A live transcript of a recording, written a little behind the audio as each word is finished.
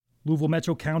Louisville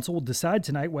Metro Council will decide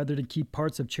tonight whether to keep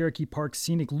parts of Cherokee Park's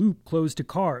Scenic Loop closed to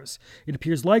cars. It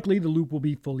appears likely the loop will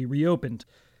be fully reopened.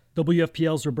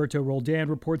 WFPL's Roberto Roldan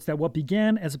reports that what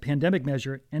began as a pandemic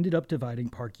measure ended up dividing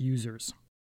park users.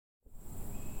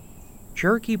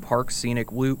 Cherokee Park's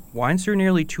Scenic Loop winds through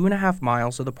nearly 2.5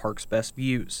 miles of the park's best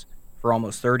views. For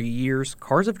almost 30 years,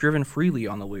 cars have driven freely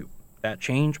on the loop. That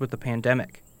changed with the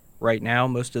pandemic. Right now,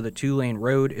 most of the two-lane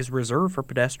road is reserved for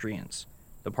pedestrians.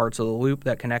 The parts of the loop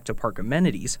that connect to park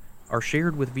amenities are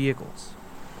shared with vehicles.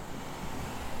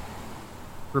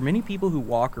 For many people who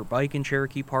walk or bike in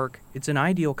Cherokee Park, it's an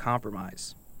ideal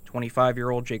compromise.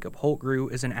 25-year-old Jacob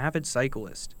Holtgrew is an avid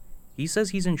cyclist. He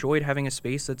says he's enjoyed having a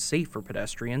space that's safe for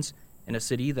pedestrians in a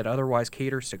city that otherwise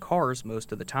caters to cars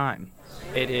most of the time.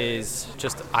 It is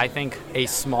just, I think, a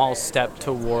small step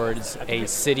towards a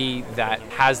city that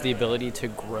has the ability to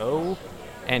grow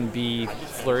and be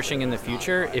flourishing in the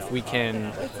future if we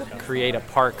can create a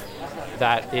park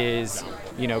that is,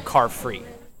 car-free.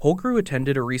 Holtgrew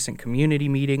attended a recent community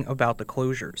meeting about the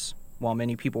closures. While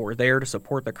many people were there to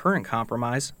support the current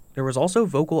compromise, there was also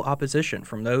vocal opposition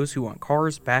from those who want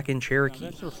cars back in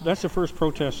Cherokee. That's the first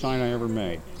protest sign I ever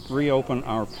made. Reopen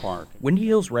our park. Windy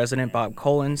Hills resident Bob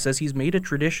Cullen says he's made a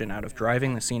tradition out of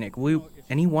driving the Scenic Loop,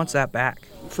 and he wants that back.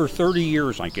 For 30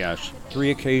 years, I guess,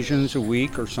 3 occasions a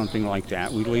week or something like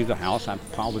that, we leave the house, I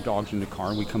pile the dogs in the car,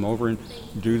 and we come over and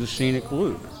do the Scenic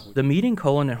Loop. The meeting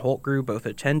Cullen and Holtgrew both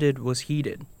attended was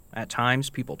heated. At times,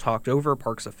 people talked over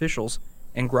parks officials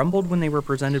and grumbled when they were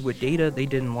presented with data they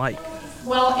didn't like.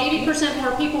 Well, 80%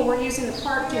 more people were using the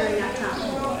park during that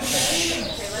time.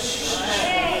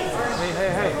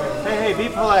 Hey, be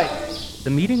polite. The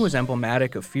meeting was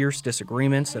emblematic of fierce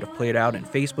disagreements that have played out in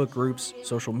Facebook groups,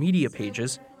 social media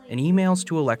pages, and emails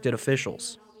to elected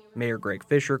officials. Mayor Greg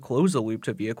Fisher closed the loop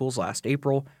to vehicles last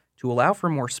April to allow for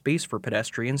more space for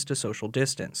pedestrians to social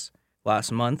distance.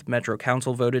 Last month, Metro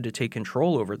Council voted to take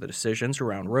control over the decisions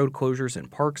around road closures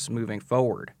and parks moving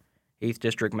forward. 8th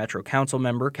District Metro Council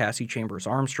member Cassie Chambers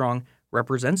Armstrong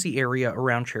represents the area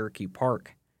around Cherokee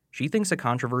Park. She thinks the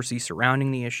controversy surrounding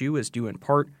the issue is due in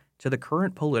part to the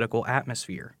current political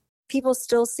atmosphere. People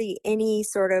still see any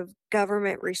sort of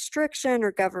government restriction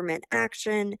or government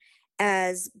action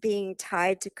as being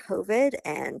tied to COVID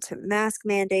and to mask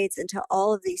mandates and to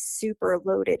all of these super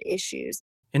loaded issues.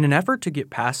 In an effort to get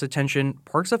past attention,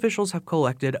 parks officials have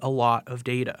collected a lot of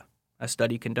data. A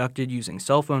study conducted using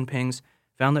cell phone pings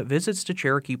found that visits to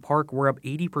Cherokee Park were up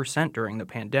 80% during the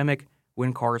pandemic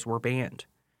when cars were banned.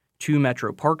 2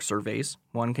 Metro Park surveys,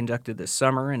 one conducted this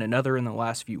summer and another in the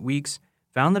last few weeks,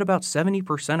 found that about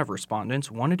 70% of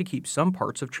respondents wanted to keep some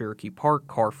parts of Cherokee Park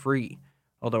car-free,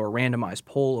 although a randomized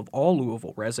poll of all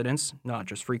Louisville residents, not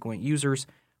just frequent users,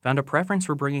 found a preference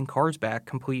for bringing cars back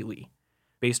completely.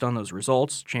 Based on those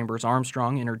results, Chambers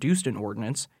Armstrong introduced an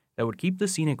ordinance that would keep the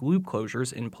Scenic Loop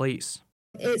closures in place.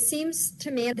 It seems to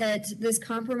me that this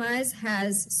compromise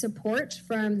has support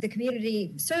from the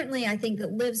community, certainly I think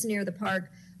that lives near the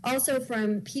park, also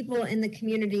from people in the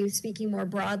community speaking more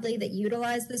broadly that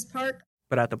utilize this park.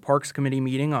 But at the Parks Committee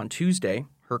meeting on Tuesday,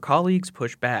 her colleagues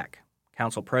pushed back.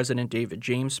 Council President David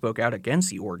James spoke out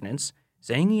against the ordinance,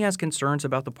 saying he has concerns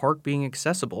about the park being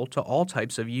accessible to all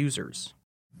types of users.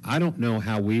 I don't know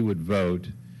how we would vote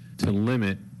to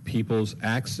limit people's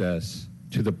access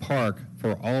to the park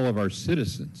for all of our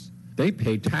citizens. They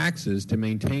pay taxes to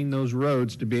maintain those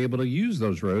roads, to be able to use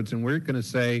those roads, and we're going to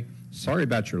say, sorry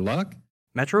about your luck?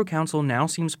 Metro Council now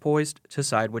seems poised to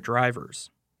side with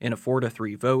drivers. In a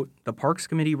 4-3 vote, the Parks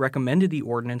Committee recommended the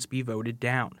ordinance be voted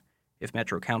down. If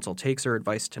Metro Council takes their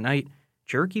advice tonight,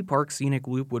 Cherokee Park Scenic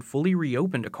Loop would fully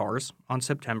reopen to cars on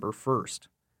September 1st.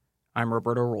 I'm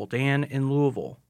Roberto Roldan in Louisville.